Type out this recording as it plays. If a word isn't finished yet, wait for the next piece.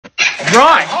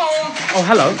Right. Oh,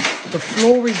 hello. The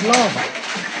floor is lava.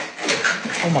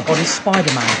 Oh my God, it's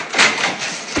Spider-Man.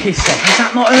 Piss off. Is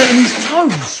that not hurting his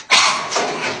toes?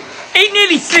 He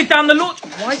nearly slid down the launch.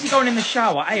 Why is he going in the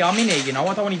shower? Hey, I'm in here, you know.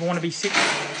 I don't even want to be sick.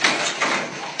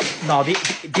 No,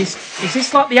 is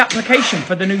this like the application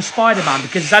for the new Spider-Man?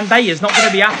 Because Zendaya's not going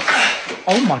to be out.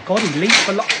 Oh my God, he leaped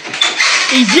for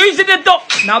he's using the dot.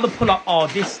 Now the pull-up. Oh,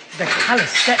 the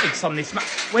calisthenics on this man.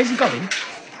 Where's he going?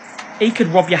 He could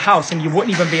rob your house and you wouldn't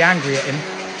even be angry at him.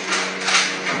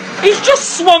 He's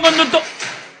just swung on the dot.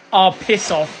 Oh,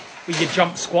 piss off with your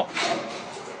jump squat.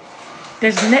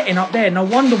 There's netting up there. No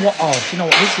wonder what... Oh, do you know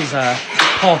what? This is a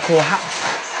parkour hat.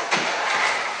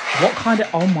 What kind of...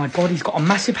 Oh, my God. He's got a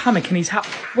massive hammock in his hat.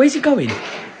 Where's he going?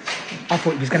 I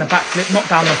thought he was going to backflip. Not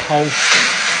down the pole.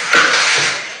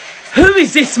 Who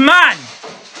is this man?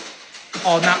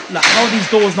 Oh, now, look, how are these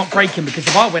doors not breaking? Because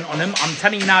if I went on them, I'm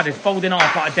telling you now, they're folding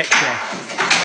off like a deck chair.